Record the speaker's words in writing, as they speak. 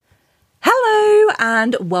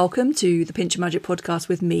and welcome to the Pinch of Magic podcast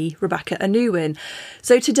with me, Rebecca Anuwin.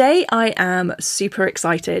 So today I am super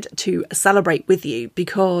excited to celebrate with you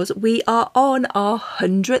because we are on our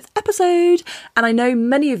 100th episode, and I know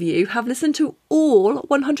many of you have listened to all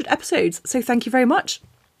 100 episodes, so thank you very much.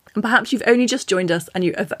 And perhaps you've only just joined us and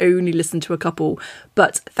you have only listened to a couple,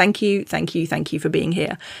 but thank you for being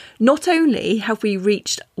here. Not only have we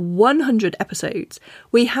reached 100 episodes,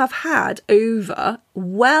 we have had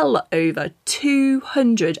well over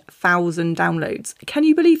 200,000 downloads. Can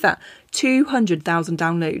you believe that? 200,000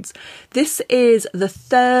 downloads. This is the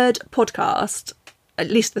third podcast,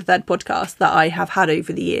 at least the third podcast that I have had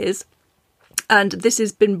over the years. And this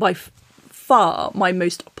has been by far my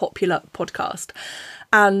most popular podcast.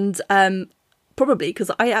 And probably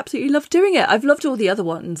because I absolutely love doing it. I've loved all the other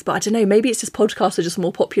ones, but I don't know, maybe it's just podcasts are just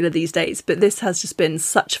more popular these days. But this has just been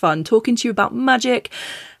such fun talking to you about magic,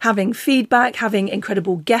 having feedback, having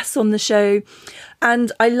incredible guests on the show.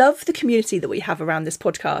 And I love the community that we have around this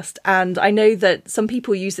podcast. And I know that some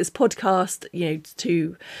people use this podcast,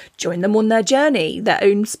 to join them on their journey, their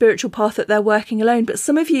own spiritual path that they're working alone. But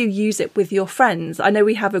some of you use it with your friends. I know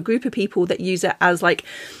we have a group of people that use it as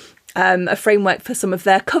a framework for some of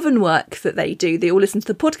their coven work that they do. They all listen to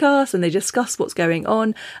the podcast and they discuss what's going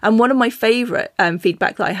on. And one of my favourite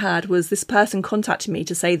feedback that I had was this person contacted me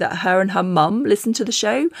to say that her and her mum listen to the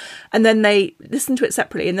show and then they listen to it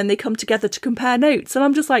separately and then they come together to compare notes. And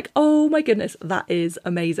I'm just like, oh my goodness, that is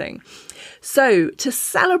amazing. So to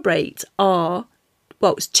celebrate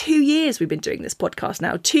it's 2 years we've been doing this podcast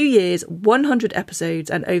now. 2 years, 100 episodes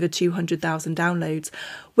and over 200,000 downloads.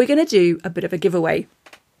 We're going to do a bit of a giveaway.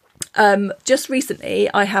 Just recently,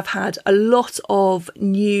 I have had a lot of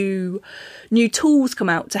new tools come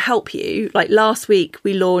out to help you. Like last week,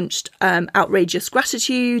 we launched Outrageous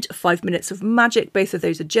Gratitude, 5 Minutes of Magic. Both of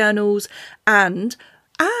those are journals. And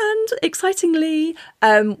excitingly,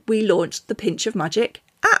 we launched the Pinch of Magic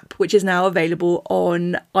app, which is now available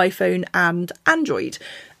on iPhone and Android,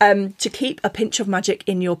 to keep a pinch of magic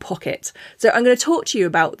in your pocket. So I'm going to talk to you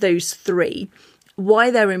about those three, why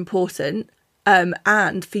they're important,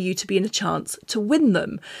 and for you to be in a chance to win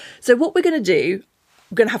them. So what we're going to do,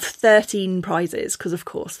 we're going to have 13 prizes because, of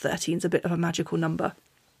course, 13 is a bit of a magical number.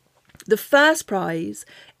 The first prize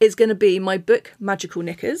is going to be my book, Magical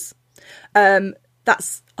Knickers. I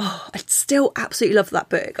still absolutely love that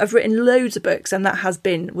book. I've written loads of books and that has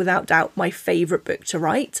been, without doubt, my favourite book to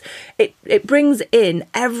write. It brings in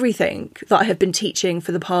everything that I have been teaching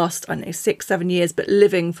for the past, 6-7 years, but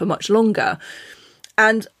living for much longer.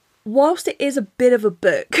 And whilst it is a bit of a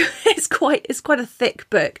book, it's quite a thick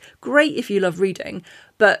book. Great if you love reading,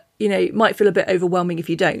 but it might feel a bit overwhelming if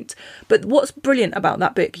you don't. But what's brilliant about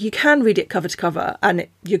that book, you can read it cover to cover and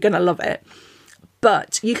you're going to love it.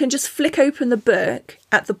 But you can just flick open the book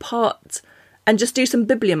at the part and just do some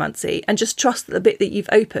bibliomancy and just trust that the bit that you've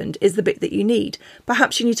opened is the bit that you need.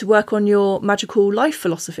 Perhaps you need to work on your magical life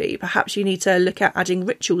philosophy. Perhaps you need to look at adding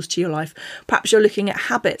rituals to your life. Perhaps you're looking at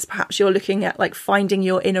habits. Perhaps you're looking at finding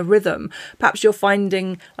your inner rhythm. Perhaps you're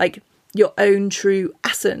finding your own true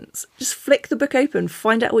essence. Just flick the book open,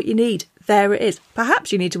 find out what you need. There it is.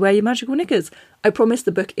 Perhaps you need to wear your magical knickers. I promise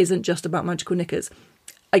the book isn't just about magical knickers.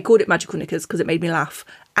 I called it Magical Knickers because it made me laugh.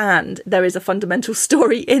 And there is a fundamental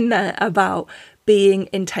story in there about being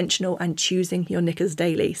intentional and choosing your knickers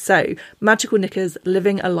daily. So Magical Knickers,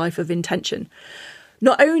 living a life of intention.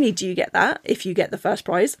 Not only do you get that if you get the first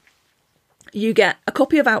prize, you get a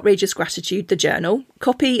copy of Outrageous Gratitude, the journal,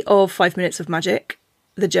 copy of 5 Minutes of Magic,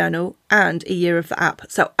 the journal, and a year of the app.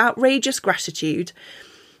 So Outrageous Gratitude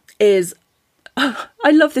is...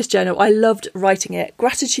 I love this journal. I loved writing it.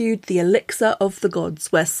 Gratitude, the elixir of the gods,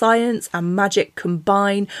 where science and magic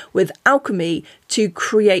combine with alchemy to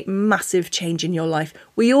create massive change in your life.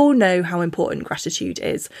 We all know how important gratitude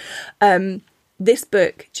is. This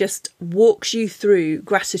book just walks you through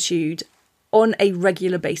gratitude on a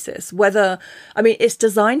regular basis. It's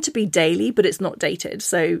designed to be daily, but it's not dated.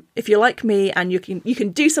 So if you're like me and you can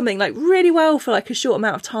do something really well for a short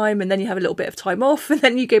amount of time and then you have a little bit of time off and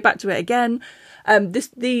then you go back to it again,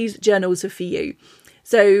 these journals are for you.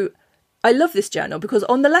 So I love this journal because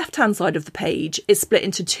on the left-hand side of the page is split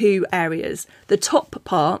into two areas. The top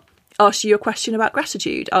part asks you a question about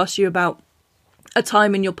gratitude, asks you about a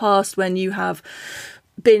time in your past when you have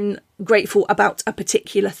been grateful about a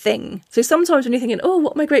particular thing. So sometimes when you're thinking,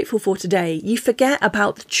 what am I grateful for today? You forget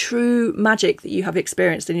about the true magic that you have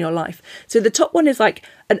experienced in your life. So the top one is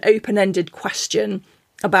an open-ended question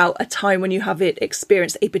about a time when you have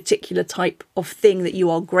experienced a particular type of thing that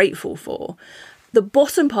you are grateful for. The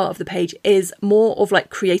bottom part of the page is more of like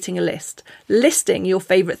creating a list, listing your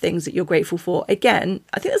favorite things that you're grateful for. Again,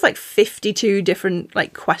 I think there's like 52 different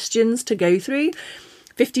like questions to go through,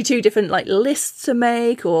 52 different like lists to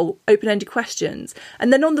make or open-ended questions.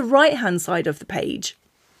 And then on the right-hand side of the page,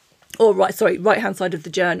 right-hand side of the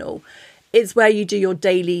journal is where you do your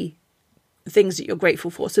daily things that you're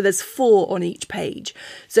grateful for. So there's 4 on each page.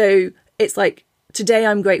 So it's like, today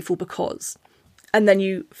I'm grateful because, and then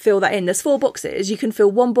you fill that in. There's 4 boxes. You can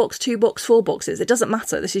fill 1 box, 2 box, 4 boxes. It doesn't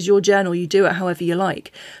matter. This is your journal. You do it however you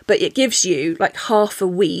like. But it gives you like half a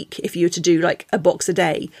week, if you were to do like a box a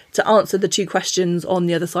day, to answer the 2 questions on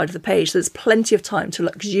the other side of the page. So there's plenty of time to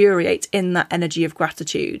luxuriate in that energy of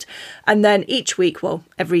gratitude. And then each week, well,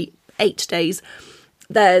 every 8 days,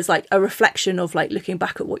 there's like a reflection of like looking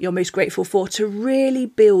back at what you're most grateful for, to really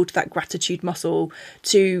build that gratitude muscle,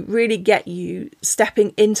 to really get you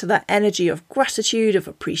stepping into that energy of gratitude, of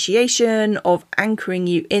appreciation, of anchoring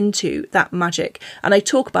you into that magic. And I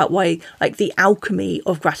talk about why, like the alchemy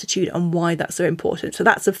of gratitude and why that's so important. So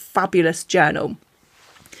that's a fabulous journal.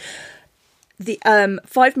 The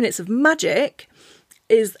 5 minutes of magic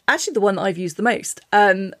is actually the one that I've used the most,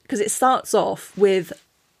 because it starts off with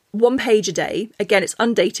 1 page a day. Again, it's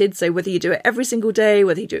undated, so whether you do it every single day,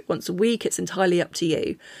 whether you do it once a week, it's entirely up to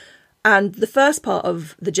you. And the first part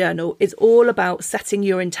of the journal is all about setting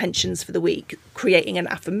your intentions for the week, creating an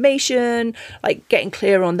affirmation, like getting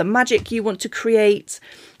clear on the magic you want to create,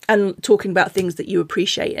 and talking about things that you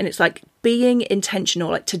appreciate. And it's like being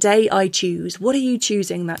intentional, like today I choose. What are you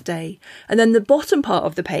choosing that day? And then the bottom part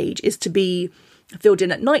of the page is to be filled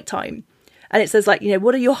in at nighttime. And it says like, you know,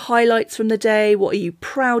 what are your highlights from the day? What are you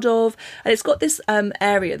proud of? And it's got this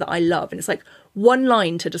area that I love. And it's like 1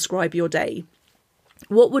 line to describe your day.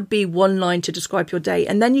 What would be 1 line to describe your day?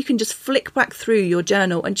 And then you can just flick back through your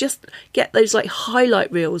journal and just get those like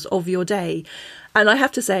highlight reels of your day. And I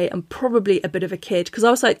have to say, I'm probably a bit of a kid, because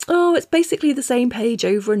I was like, oh, it's basically the same page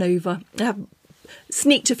over and over. I have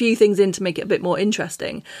sneaked a few things in to make it a bit more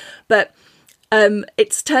interesting. But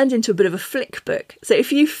it's turned into a bit of a flick book. So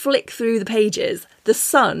if you flick through the pages, the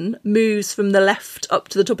sun moves from the left up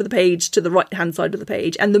to the top of the page to the right hand side of the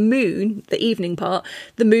page, and the moon, the evening part,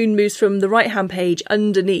 the moon moves from the right hand page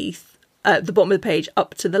underneath the bottom of the page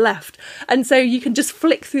up to the left. And so you can just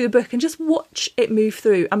flick through the book and just watch it move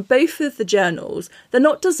through. And both of the journals, they're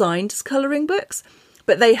not designed as colouring books,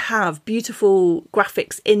 but they have beautiful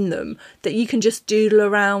graphics in them that you can just doodle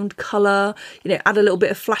around, colour, you know, add a little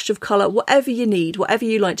bit of flash of colour, whatever you need, whatever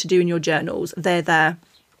you like to do in your journals, they're there.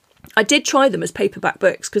 I did try them as paperback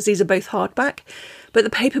books because these are both hardback, but the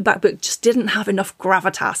paperback book just didn't have enough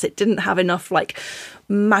gravitas. It didn't have enough like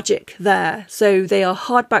magic there. So they are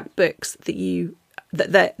hardback books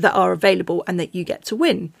that are available and that you get to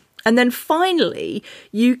win. And then finally,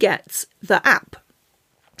 you get the app.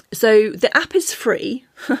 So the app is free,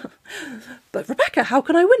 but Rebecca, how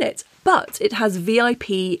can I win it? But it has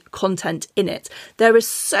VIP content in it. There is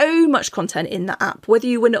so much content in the app. Whether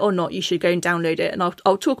you win it or not, you should go and download it. And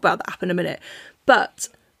I'll talk about the app in a minute. But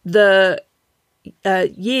the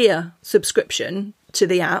year subscription to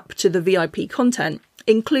the app, to the VIP content,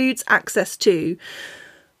 includes access to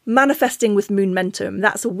Manifesting with Moonmentum.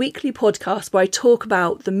 That's a weekly podcast where I talk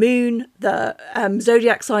about the moon, the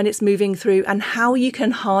zodiac sign it's moving through, and how you can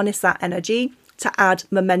harness that energy to add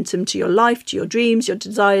momentum to your life, to your dreams, your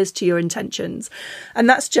desires, to your intentions. And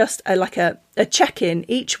that's just a check-in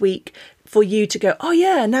each week for you to go, oh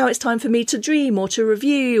yeah, now it's time for me to dream or to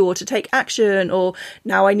review or to take action, or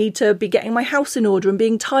now I need to be getting my house in order and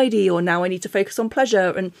being tidy, or now I need to focus on pleasure,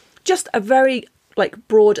 and just a very like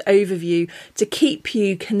broad overview to keep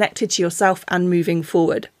you connected to yourself and moving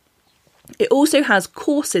forward. It also has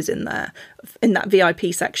courses in there, in that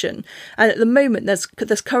VIP section. And at the moment, there's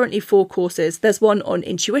currently 4 courses. There's one on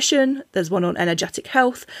intuition. There's one on energetic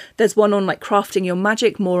health. There's one on like crafting your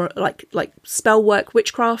magic, more like spell work,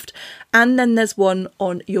 witchcraft. And then there's one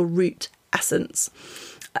on your root essence.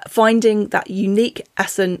 Finding that unique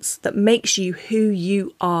essence that makes you who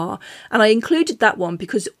you are. And I included that one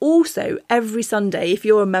because also every Sunday, if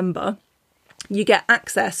you're a member, you get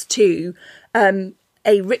access to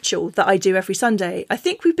a ritual that I do every Sunday. I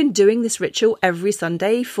think we've been doing this ritual every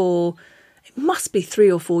Sunday for, it must be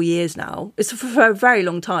 3 or 4 years now. It's for a very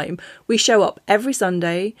long time. We show up every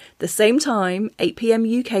Sunday, the same time, 8 p.m.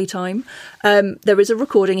 UK time. There is a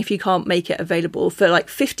recording if you can't make it available for like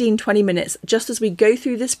 15, 20 minutes, just as we go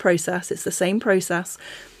through this process. It's the same process.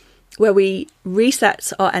 where we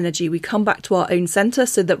reset our energy, we come back to our own centre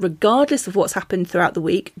so that regardless of what's happened throughout the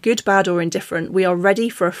week, good, bad or indifferent, we are ready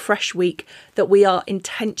for a fresh week that we are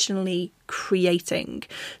intentionally creating.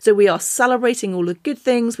 So we are celebrating all the good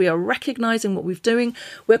things, we are recognising what we're doing,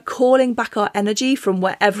 we're calling back our energy from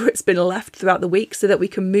wherever it's been left throughout the week so that we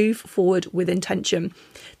can move forward with intention.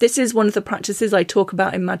 This is one of the practices I talk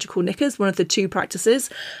about in Magical Knickers, one of the 2 practices,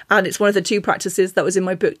 and it's one of the 2 practices that was in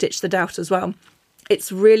my book Ditch the Doubt as well. It's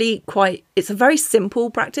a very simple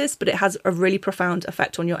practice, but it has a really profound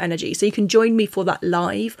effect on your energy. So you can join me for that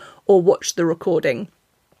live or watch the recording.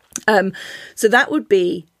 So that would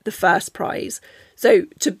be the first prize. So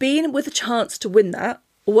to be in with a chance to win that,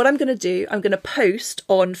 what I'm going to do, I'm going to post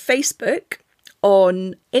on Facebook,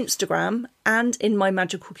 on Instagram, and in my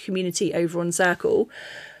magical community over on Circle.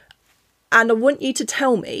 And I want you to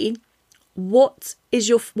tell me what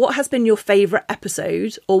has been your favourite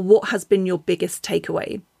episode, or what has been your biggest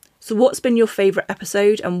takeaway. So what's been your favourite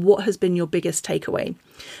episode and what has been your biggest takeaway?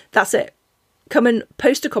 That's it. Come and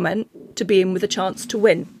post a comment to be in with a chance to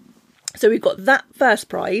win. So we've got that first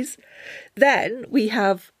prize. Then we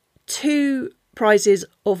have 2 prizes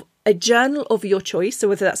of a journal of your choice. So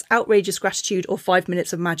whether that's Outrageous Gratitude or 5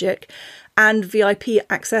 Minutes of Magic, and VIP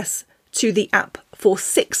access to the app for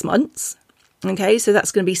 6 months. Okay, so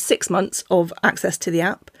that's going to be 6 months of access to the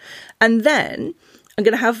app. And then I'm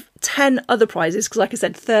going to have 10 other prizes, because like I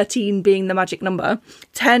said, 13 being the magic number,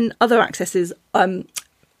 10 other accesses of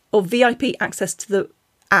VIP access to the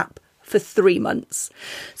app for 3 months.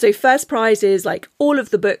 So first prize is like all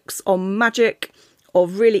of the books on magic,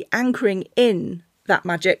 of really anchoring in that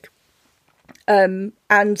magic,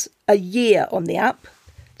 and a year on the app.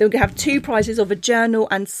 Then we're going to have 2 prizes of a journal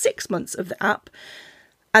and 6 months of the app.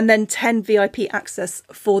 And then 10 VIP access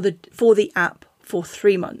for the app for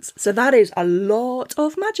 3 months. So that is a lot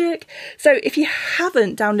of magic. So if you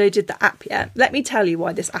haven't downloaded the app yet, let me tell you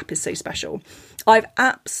why this app is so special. I've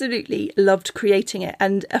absolutely loved creating it.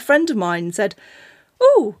 And a friend of mine said,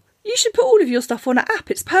 "Oh, you should put all of your stuff on an app.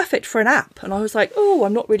 It's perfect for an app." And I was like, "Oh,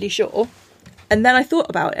 I'm not really sure." And then I thought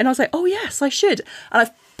about it and I was like, "Oh yes, I should." And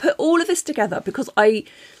I've put all of this together because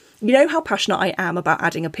you know how passionate I am about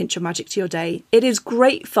adding a pinch of magic to your day. It is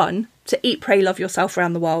great fun to eat, pray, love yourself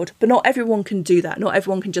around the world, but not everyone can do that. Not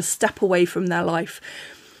everyone can just step away from their life.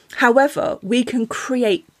 However, we can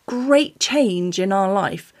create great change in our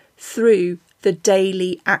life through the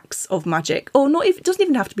daily acts of magic, or not even, it doesn't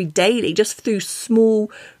even have to be daily, just through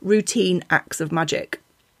small routine acts of magic.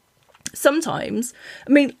 Sometimes,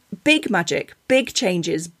 big magic, big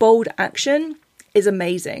changes, bold action is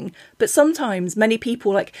amazing, but sometimes many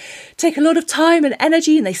people take a lot of time and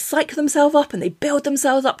energy and they psych themselves up and they build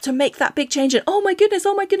themselves up to make that big change, and oh my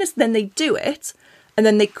goodness, then they do it and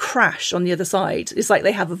then they crash on the other side. It's like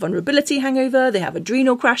they have a vulnerability hangover, they have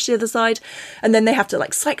adrenal crash the other side, and then they have to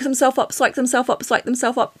psych themselves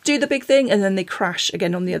up, do the big thing, and then they crash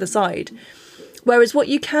again on the other side. Whereas what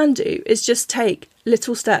you can do is just take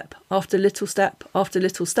little step after little step after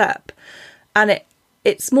little step, and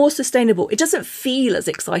it's more sustainable. It doesn't feel as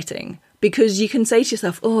exciting because you can say to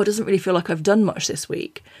yourself, "Oh, it doesn't really feel like I've done much this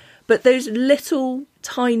week." But those little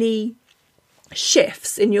tiny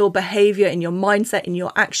shifts in your behaviour, in your mindset, in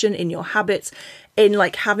your action, in your habits, in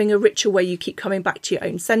having a ritual where you keep coming back to your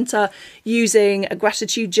own centre, using a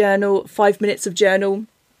gratitude journal, 5 minutes of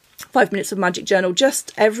magic journal,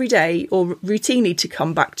 just every day or routinely to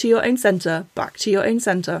come back to your own centre.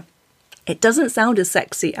 It doesn't sound as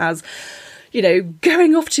sexy as,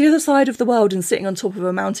 going off to the other side of the world and sitting on top of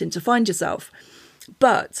a mountain to find yourself.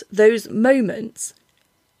 But those moments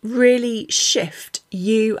really shift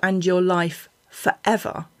you and your life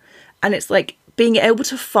forever. And it's being able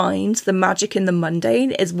to find the magic in the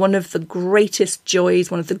mundane is one of the greatest joys,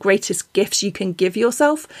 one of the greatest gifts you can give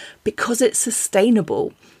yourself, because it's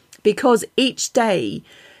sustainable. Because each day,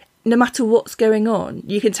 no matter what's going on,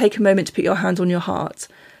 you can take a moment to put your hand on your heart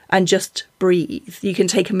and just breathe. You can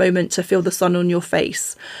take a moment to feel the sun on your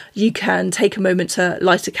face. You can take a moment to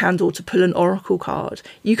light a candle, to pull an oracle card.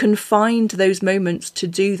 You can find those moments to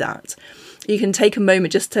do that. You can take a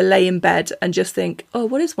moment just to lay in bed and just think, "Oh,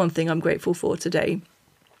 what is one thing I'm grateful for today?"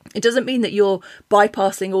 It doesn't mean that you're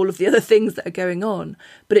bypassing all of the other things that are going on,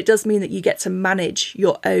 but it does mean that you get to manage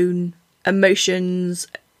your own emotions,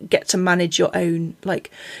 get to manage your own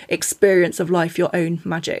experience of life, your own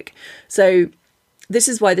magic. So this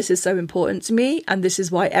is why this is so important to me, and this is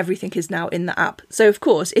why everything is now in the app. So of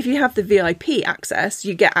course, if you have the VIP access,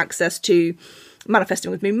 you get access to Manifesting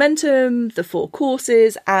with Momentum, the 4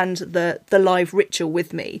 courses, and the live ritual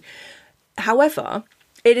with me. However,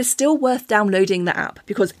 it is still worth downloading the app,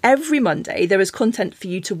 because every Monday there is content for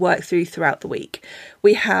you to work through throughout the week.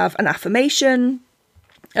 We have an affirmation,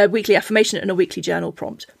 a weekly affirmation and a weekly journal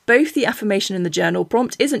prompt. Both the affirmation and the journal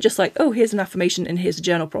prompt isn't just like, oh, here's an affirmation and here's a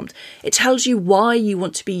journal prompt. It tells you why you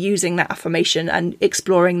want to be using that affirmation and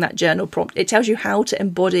exploring that journal prompt. It tells you how to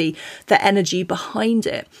embody the energy behind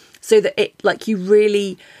it, so that it, like, you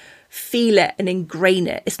really feel it and ingrain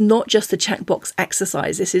it. It's not just a checkbox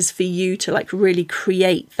exercise. This is for you to like really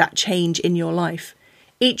create that change in your life.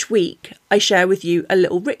 Each week I share with you a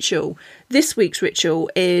little ritual. This week's ritual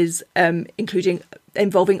is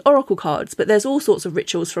involving oracle cards, but there's all sorts of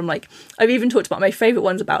rituals from, like, I've even talked about my favourite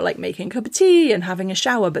ones about like making a cup of tea and having a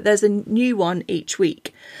shower, but there's a new one each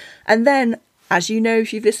week. And then, as you know,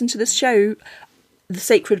 if you've listened to this show, the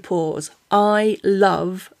sacred pause. I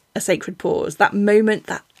love a sacred pause. That moment,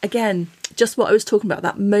 that, again, just what I was talking about,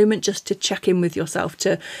 that moment just to check in with yourself,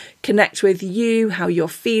 to connect with you, how you're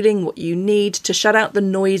feeling, what you need, to shut out the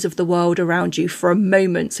noise of the world around you for a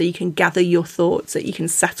moment so you can gather your thoughts, that you can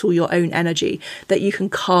settle your own energy, that you can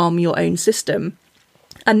calm your own system.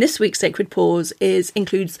 And this week's Sacred Pause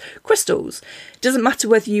includes crystals. It doesn't matter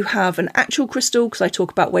whether you have an actual crystal, because I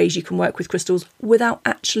talk about ways you can work with crystals without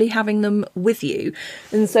actually having them with you.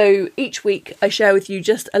 And so each week I share with you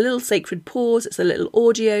just a little sacred pause. It's a little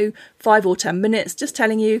audio, 5 or 10 minutes, just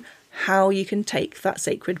telling you how you can take that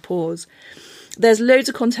sacred pause. There's loads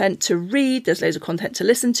of content to read. There's loads of content to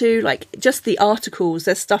listen to, like just the articles.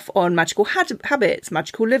 There's stuff on magical habits,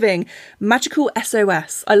 magical living, magical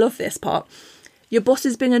SOS. I love this part. Your boss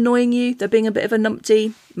has been annoying you. They're being a bit of a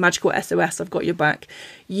numpty. Magical SOS, I've got your back.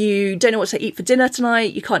 You don't know what to eat for dinner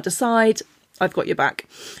tonight. You can't decide. I've got your back.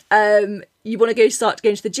 You want to start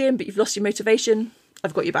going to the gym, but you've lost your motivation.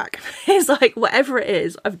 I've got your back. It's like, whatever it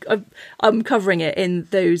is, I'm covering it in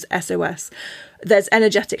those SOS. There's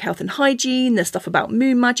energetic health and hygiene. There's stuff about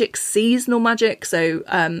moon magic, seasonal magic. So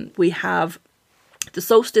we have the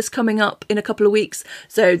solstice coming up in a couple of weeks.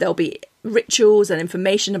 So there'll be rituals and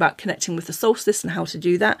information about connecting with the solstice and how to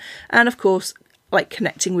do that, and of course like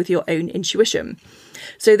connecting with your own intuition.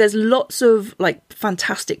 So there's lots of like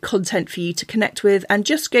fantastic content for you to connect with and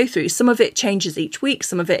just go through. Some of it changes each week,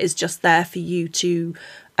 some of it is just there for you to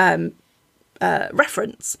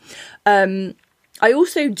reference. I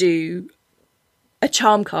also do a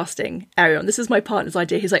charm casting area on. This is my partner's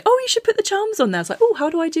idea. He's like, oh, you should put the charms on there. I was like, oh,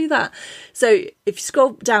 how do I do that? So if you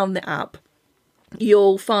scroll down the app,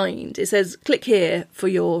 you'll find it says click here for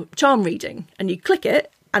your charm reading, and you click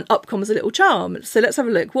it and up comes a little charm. So let's have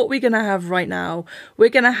a look what we're going to have right now. We're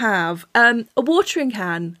going to have a watering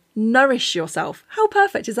can. Nourish yourself. How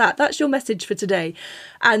perfect is that? That's your message for today.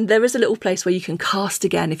 And there is a little place where you can cast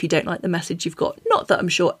again if you don't like the message you've got. Not that I'm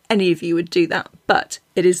sure any of you would do that, but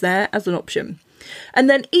it is there as an option. And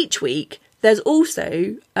then each week there's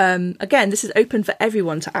also, again, this is open for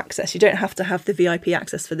everyone to access. You don't have to have the VIP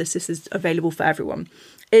access for this. This is available for everyone.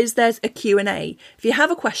 There's a Q&A. If you have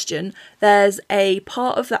a question, there's a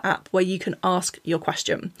part of the app where you can ask your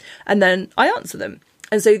question and then I answer them.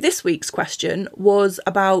 And so this week's question was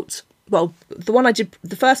about, well,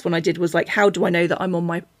 the first one I did was like, how do I know that I'm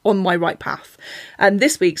on my right path? And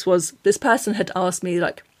this week's was, this person had asked me,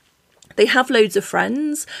 like, they have loads of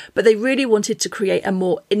friends, but they really wanted to create a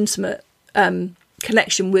more intimate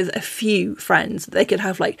connection with a few friends. They could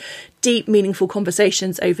have like deep, meaningful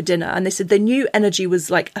conversations over dinner. And they said the new energy was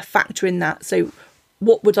like a factor in that. So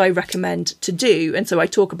what would I recommend to do? And so I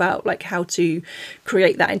talk about like how to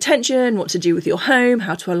create that intention, what to do with your home,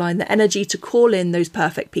 how to align the energy to call in those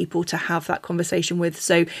perfect people to have that conversation with.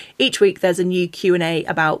 So each week there's a new Q&A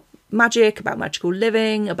about magic, about magical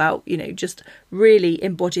living, about, you know, just really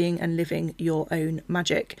embodying and living your own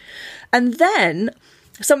magic. And then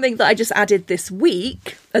something that I just added this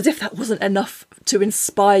week, as if that wasn't enough to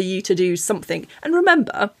inspire you to do something. And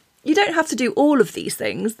remember, you don't have to do all of these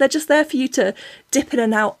things. They're just there for you to dip in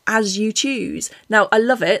and out as you choose. Now, I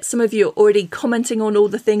love it. Some of you are already commenting on all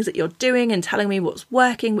the things that you're doing and telling me what's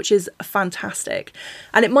working, which is fantastic.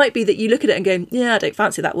 And it might be that you look at it and go, yeah, I don't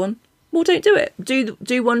fancy that one. Well, don't do it.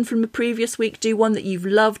 Do one from the previous week. Do one that you've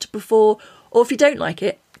loved before. Or if you don't like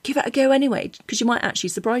it, give it a go anyway, because you might actually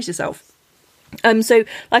surprise yourself. So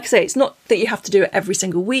like I say, it's not that you have to do it every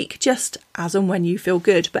single week, just as and when you feel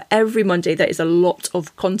good. But every Monday there is a lot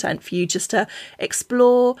of content for you just to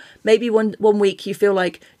explore. Maybe one week you feel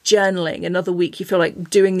like journaling, another week you feel like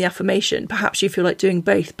doing the affirmation. Perhaps you feel like doing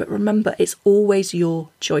both. But remember, it's always your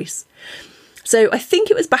choice. So I think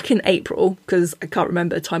it was back in April, because I can't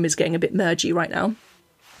remember, time is getting a bit mergy right now.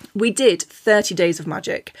 We did 30 days of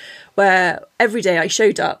magic, where every day I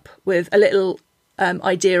showed up with a little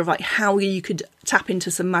idea of like how you could tap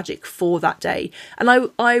into some magic for that day.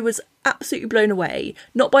 And I was absolutely blown away,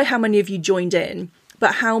 not by how many of you joined in,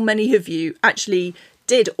 but how many of you actually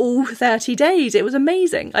did all 30 days. It was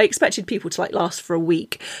amazing. I expected people to like last for a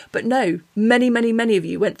week, but no, many of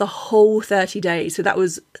you went the whole 30 days. So that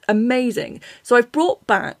was amazing. So I've brought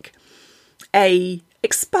back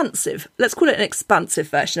let's call it an expansive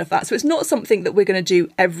version of that. So it's not something that we're going to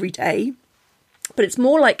do every day, but it's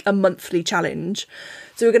more like a monthly challenge.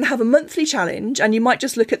 So we're going to have a monthly challenge, and you might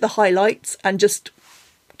just look at the highlights and just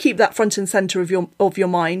keep that front and centre of your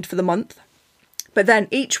mind for the month. But then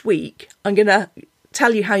each week I'm going to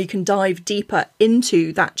tell you how you can dive deeper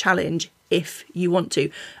into that challenge if you want to.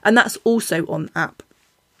 And that's also on the app.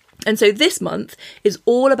 And so this month is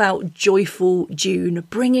all about Joyful June,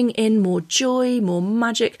 bringing in more joy, more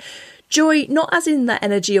magic. Joy, not as in that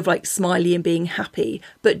energy of like smiley and being happy,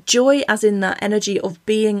 but joy as in that energy of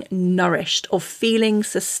being nourished, of feeling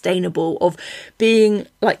sustainable, of being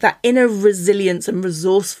like that inner resilience and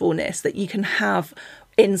resourcefulness that you can have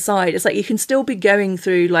inside. It's like you can still be going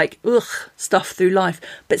through like stuff through life,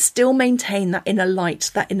 but still maintain that inner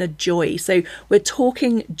light, that inner joy. So we're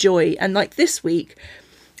talking joy. And like this week,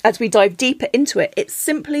 as we dive deeper into it, it's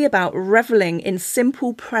simply about reveling in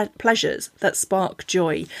simple pleasures that spark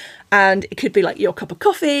joy. And it could be like your cup of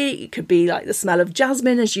coffee, it could be like the smell of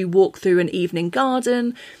jasmine as you walk through an evening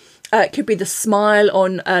garden. It could be the smile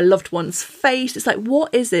on a loved one's face. It's like,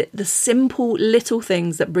 what is it? The simple little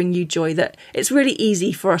things that bring you joy that it's really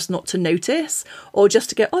easy for us not to notice, or just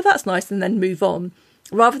to go, oh, that's nice, and then move on.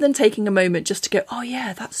 Rather than taking a moment just to go, oh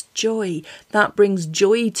yeah, that's joy. That brings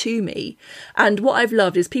joy to me. And what I've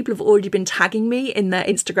loved is people have already been tagging me in their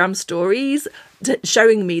Instagram stories,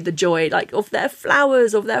 showing me the joy like of their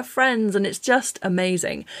flowers, of their friends. And it's just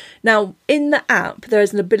amazing. Now, in the app, there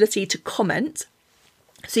is an ability to comment.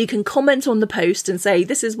 So you can comment on the post and say,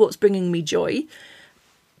 this is what's bringing me joy.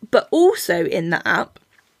 But also in the app,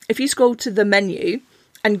 if you scroll to the menu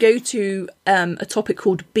and go to a topic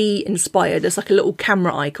called Be Inspired, there's like a little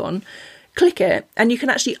camera icon, click it, and you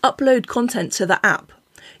can actually upload content to the app.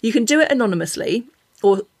 You can do it anonymously,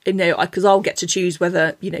 or, you know, because I'll get to choose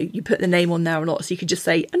whether, you know, you put the name on there or not. So you could just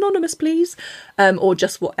say anonymous, please, or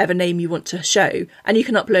just whatever name you want to show. And you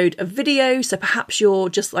can upload a video. So perhaps you're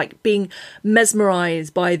just like being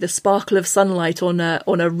mesmerised by the sparkle of sunlight on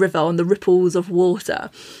a river, on the ripples of water.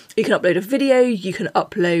 You can upload a video, you can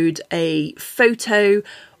upload a photo,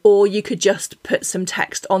 or you could just put some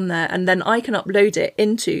text on there, and then I can upload it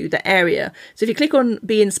into the area. So if you click on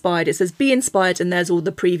Be Inspired, it says Be Inspired, and there's all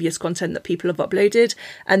the previous content that people have uploaded.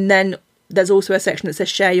 And then there's also a section that says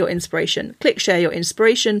Share Your Inspiration. Click Share Your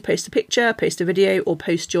Inspiration, post a picture, post a video, or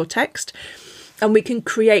post your text. And we can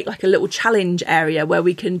create like a little challenge area where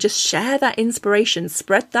we can just share that inspiration,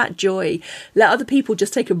 spread that joy, let other people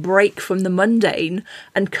just take a break from the mundane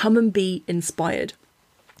and come and be inspired.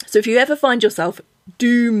 So if you ever find yourself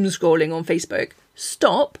doom scrolling on Facebook,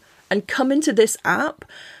 stop and come into this app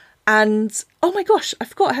and, oh my gosh, I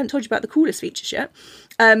forgot I hadn't told you about the coolest features yet,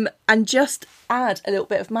 and just add a little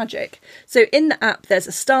bit of magic. So in the app, there's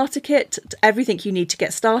a starter kit, everything you need to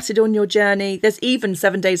get started on your journey. There's even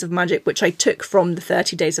 7 days of magic, which I took from the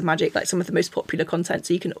 30 days of magic, like some of the most popular content.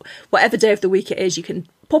 So you can, whatever day of the week it is, you can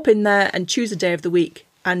pop in there and choose a day of the week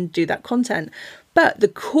and do that content. But the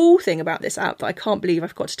cool thing about this app that I can't believe I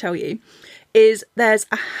forgot to tell you is there's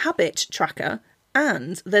a habit tracker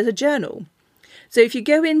and there's a journal. So if you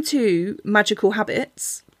go into Magical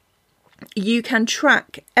Habits, you can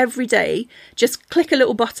track every day. Just click a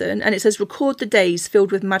little button and it says record the days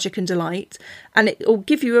filled with magic and delight, and it will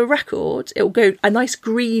give you a record. It will go a nice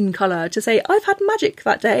green colour to say I've had magic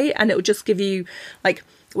that day, and it will just give you like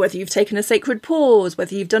whether you've taken a sacred pause,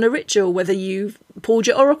 whether you've done a ritual, whether you've pulled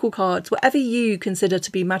your oracle cards, whatever you consider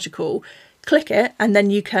to be magical. Click it and then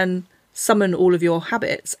you can summon all of your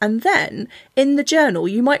habits. And then in the journal,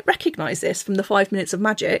 you might recognise this from the 5 minutes of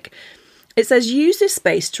magic. It says use this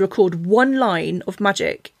space to record one line of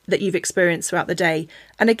magic that you've experienced throughout the day.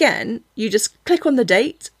 And again, you just click on the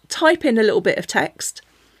date, type in a little bit of text,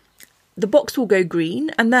 the box will go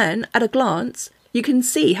green, and then at a glance, you can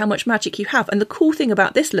see how much magic you have. And the cool thing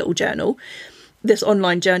about this little journal, this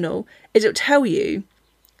online journal, is it'll tell you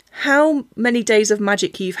how many days of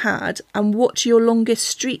magic you've had and what your longest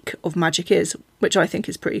streak of magic is, which I think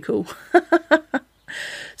is pretty cool.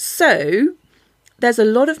 So there's a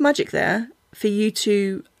lot of magic there for you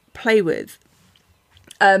to play with.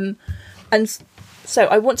 And so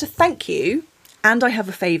I want to thank you, and I have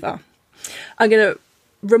a favour. I'm going to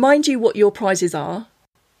remind you what your prizes are.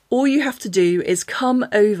 All you have to do is come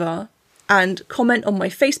over and comment on my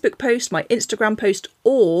Facebook post, my Instagram post,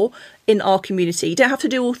 or in our community. You don't have to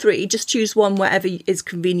do all three, just choose one wherever is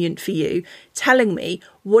convenient for you, telling me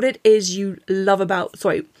what it is you love about,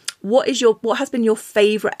 what has been your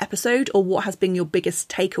favourite episode, or what has been your biggest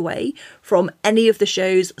takeaway from any of the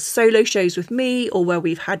shows, solo shows with me or where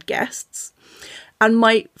we've had guests. And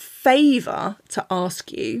my favour to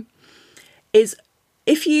ask you is,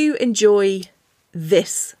 if you enjoy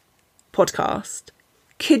this podcast,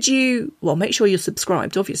 could you, make sure you're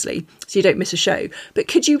subscribed, obviously, so you don't miss a show, but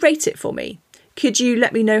could you rate it for me? Could you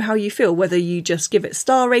let me know how you feel, whether you just give it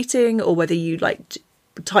star rating or whether you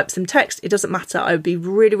type some text? It doesn't matter. I would be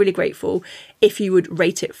really, really grateful if you would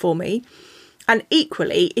rate it for me. And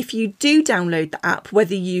equally, if you do download the app,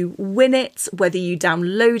 whether you win it, whether you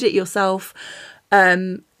download it yourself,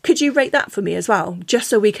 could you rate that for me as well, just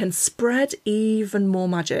so we can spread even more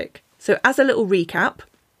magic? So as a little recap,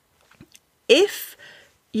 if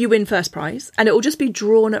you win first prize, and it will just be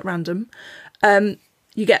drawn at random,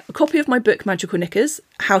 you get a copy of my book, Magical Knickers,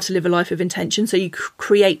 How to Live a Life of Intention, so you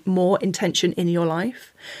create more intention in your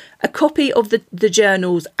life. A copy of the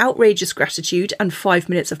journals, Outrageous Gratitude and 5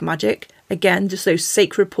 Minutes of Magic. Again, just those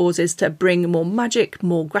sacred pauses to bring more magic,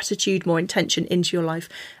 more gratitude, more intention into your life.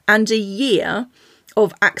 And a year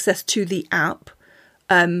of access to the app,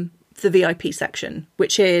 the VIP section,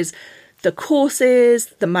 which is the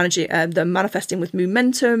courses, the Manifesting with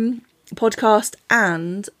Momentum podcast,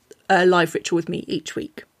 and a live ritual with me each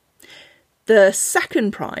week. The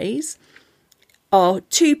second prize are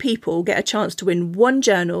 2 people get a chance to win 1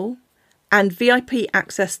 journal and VIP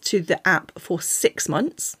access to the app for 6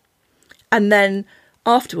 months. And then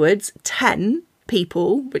afterwards, 10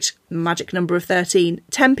 people, which magic number of 13,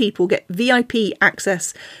 10 people get VIP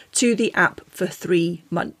access to the app for 3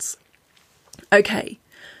 months. Okay.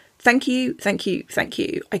 Thank you.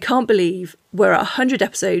 I can't believe we're at 100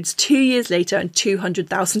 episodes, 2 years later, and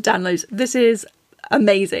 200,000 downloads. This is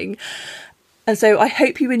amazing. And so I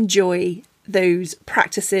hope you enjoy those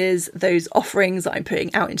practices, those offerings that I'm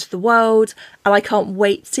putting out into the world. And I can't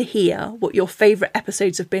wait to hear what your favourite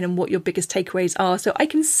episodes have been and what your biggest takeaways are, so I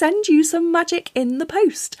can send you some magic in the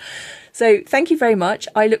post. So thank you very much.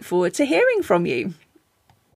 I look forward to hearing from you.